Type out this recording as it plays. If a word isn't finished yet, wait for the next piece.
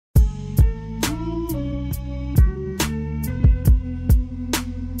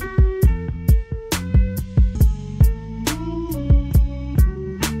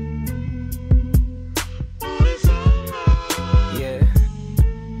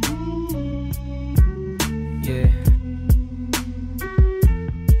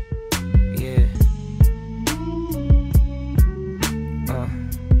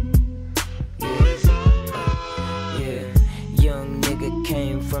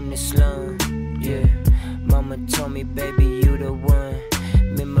from the slum, yeah. Mama told me, baby, you the one.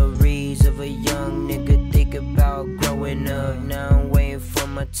 Memories of a young nigga, think about growing up. Now I'm waiting for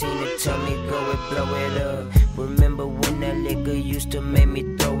my team to tell me go and blow it up. Remember when that liquor used to make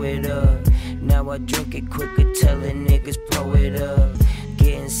me throw it up? Now I drink it quicker, telling niggas blow it up.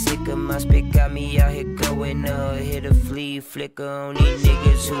 Getting sick of my spit, got me out here going up. Hit a flea flicker on these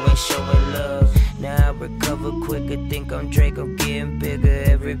niggas who ain't showing love. Now I recover quicker, think I'm Drake, I'm getting bigger.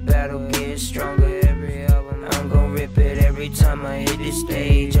 Every battle getting stronger, every album I'm gon' rip it. Every time I hit the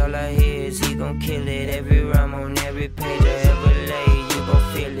stage, all I hear is he gon' kill it. Every rhyme on every page I ever laid, you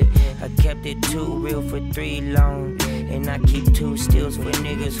gon' feel it. I kept it too real for 3 long, and I keep 2 stills for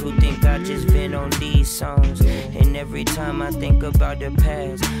niggas who think I just been on these songs. And every time I think about the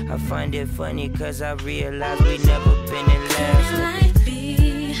past, I find it funny cause I realize we never been in last. Could life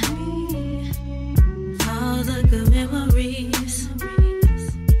be all the good memories?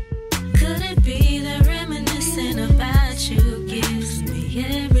 Could it be that reminiscing about you gives me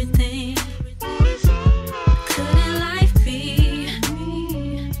everything? Couldn't life be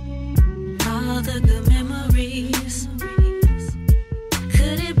all the good memories?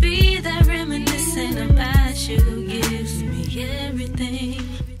 Could it be that reminiscing about you gives me everything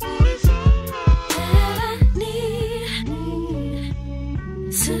that I need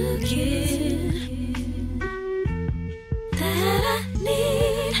to give, that I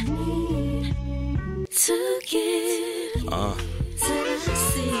need to give, to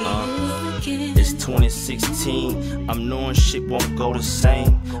see you again? It's 2016, I'm knowing shit won't go the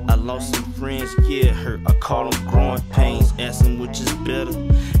same. I lost some friends, yeah, it hurt, I call them growing pains. Asking which is better,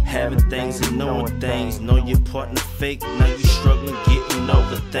 having things and knowing things. Know your partner fake, now you struggling getting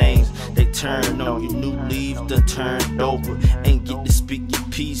over things. They turn on you, new leaves done turned over. Ain't get to speak your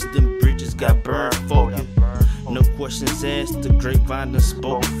piece, them bridges got burned for you. No questions asked, the grapevine done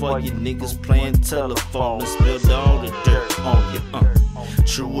spoke for you. Niggas playing telephone and spilled all the dirt on you.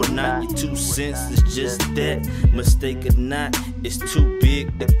 True or not, your 2 cents is just that. Mistake or not, it's too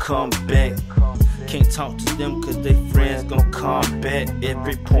big to come back. Can't talk to them cause they friends gon' combat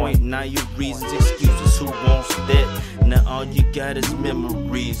every point. Now your reasons, excuses, who wants that? Now all you got is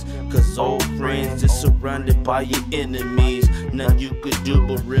memories, cause old friends is surrounded by your enemies. Nothing you could do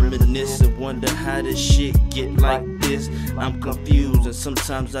but reminisce and wonder how this shit get like this. I'm confused and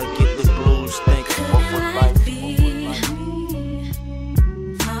sometimes I get the blues thinking what would life be?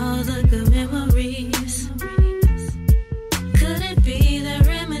 All the good memories. Could it be that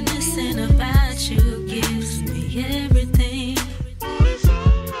reminiscing about you gives me everything?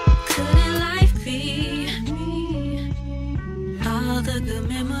 Couldn't life be all the good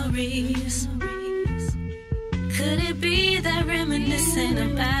memories? Could it be that reminiscing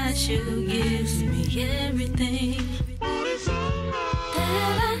about you gives me everything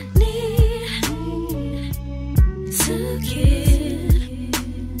that I need to give?